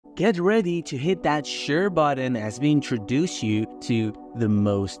Get ready to hit that share button as we introduce you to the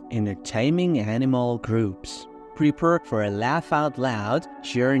most entertaining animal groups. Prepare for a laugh out loud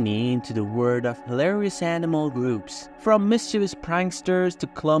journey into the world of hilarious animal groups. From mischievous pranksters to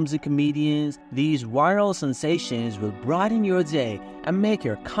clumsy comedians, these viral sensations will brighten your day and make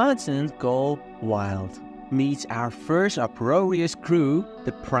your content go wild. Meet our first uproarious crew,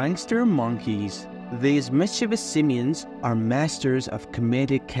 the prankster monkeys. These mischievous simians are masters of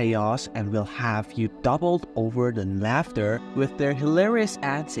comedic chaos and will have you doubled over the laughter with their hilarious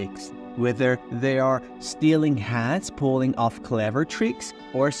antics. Whether they are stealing hats, pulling off clever tricks,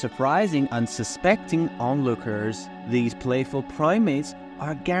 or surprising unsuspecting onlookers, these playful primates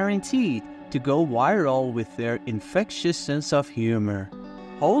are guaranteed to go viral with their infectious sense of humor.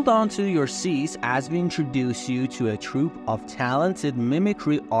 Hold on to your seats as we introduce you to a troupe of talented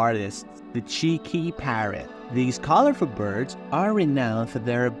mimicry artists, the cheeky parrot. These colorful birds are renowned for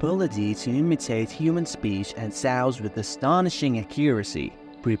their ability to imitate human speech and sounds with astonishing accuracy.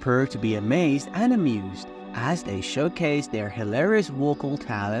 Prepare to be amazed and amused as they showcase their hilarious vocal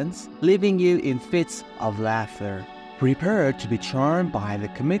talents, leaving you in fits of laughter. Prepare to be charmed by the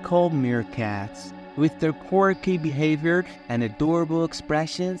comical Meerkats. With their quirky behavior and adorable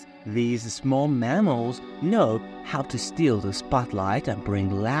expressions, these small mammals know how to steal the spotlight and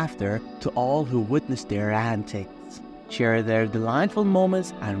bring laughter to all who witness their antics. Share their delightful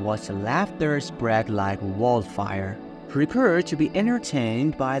moments and watch the laughter spread like wildfire. Prepare to be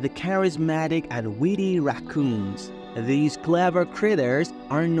entertained by the charismatic and witty racoons. These clever critters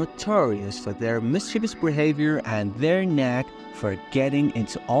are notorious for their mischievous behavior and their knack for getting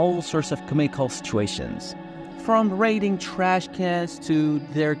into all sorts of comical situations. From raiding trash cans to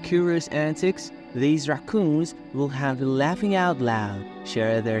their curious antics, these racoons will have you laughing out loud,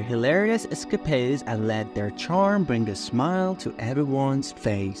 share their hilarious escapades, and let their charm bring a smile to everyone's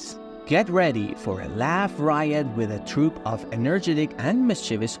face. Get ready for a laugh riot with a troupe of energetic and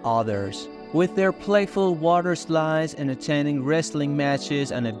mischievous otters. With their playful water slides, entertaining wrestling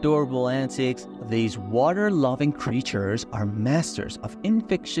matches, and adorable antics, these water-loving creatures are masters of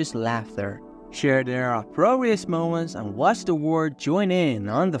infectious laughter. Share their uproarious moments and watch the world join in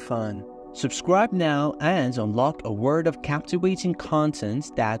on the fun. Subscribe now and unlock a world of captivating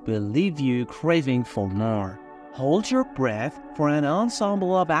content that will leave you craving for more. Hold your breath for an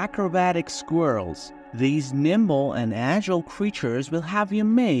ensemble of acrobatic squirrels. These nimble and agile creatures will have you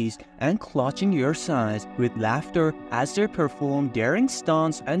amazed and clutching your sides with laughter as they perform daring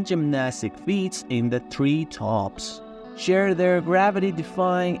stunts and gymnastic feats in the treetops. Share their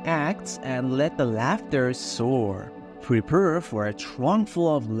gravity-defying acts and let the laughter soar. Prepare for a trunk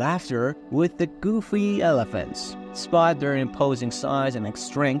full of laughter with the goofy elephants. Despite their imposing size and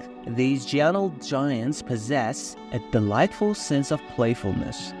strength, these gentle giants possess a delightful sense of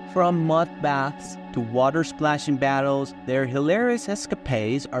playfulness. From mud baths to water-splashing battles, their hilarious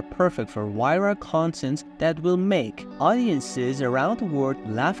escapades are perfect for viral content that will make audiences around the world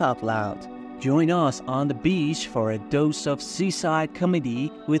laugh out loud. Join us on the beach for a dose of seaside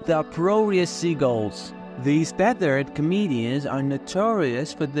comedy with the uproarious seagulls. These feathered comedians are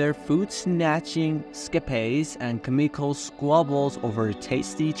notorious for their food-snatching escapades and comical squabbles over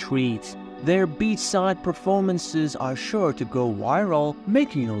tasty treats. Their beachside performances are sure to go viral,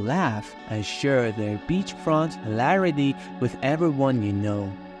 making you laugh and share their beachfront hilarity with everyone you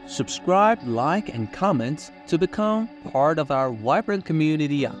know. Subscribe, like, and comment to become part of our vibrant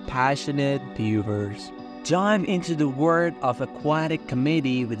community of passionate viewers. Dive into the world of aquatic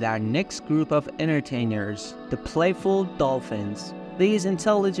comedy with our next group of entertainers, the playful dolphins. These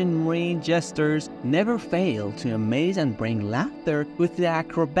intelligent marine jesters never fail to amaze and bring laughter with their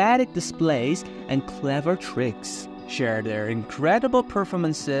acrobatic displays and clever tricks. Share their incredible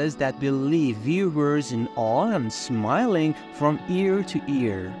performances that will leave viewers in awe and smiling from ear to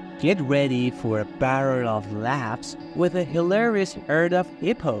ear. Get ready for a barrel of laughs with a hilarious herd of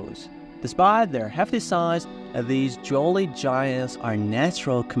hippos. Despite their hefty size, these jolly giants are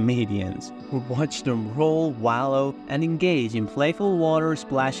natural comedians. Watch them roll, wallow, and engage in playful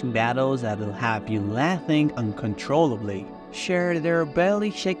water-splashing battles that will have you laughing uncontrollably. Share their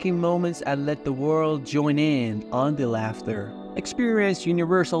belly-shaking moments and let the world join in on the laughter. Experience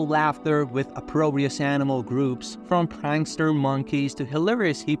universal laughter with uproarious animal groups, from prankster monkeys to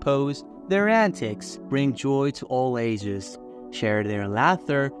hilarious hippos. Their antics bring joy to all ages. Share their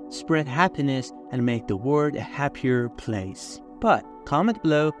laughter, spread happiness, and make the world a happier place. But comment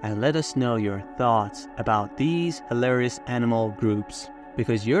below and let us know your thoughts about these hilarious animal groups,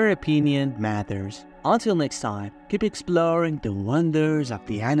 because your opinion matters. Until next time, keep exploring the wonders of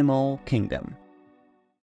the animal kingdom.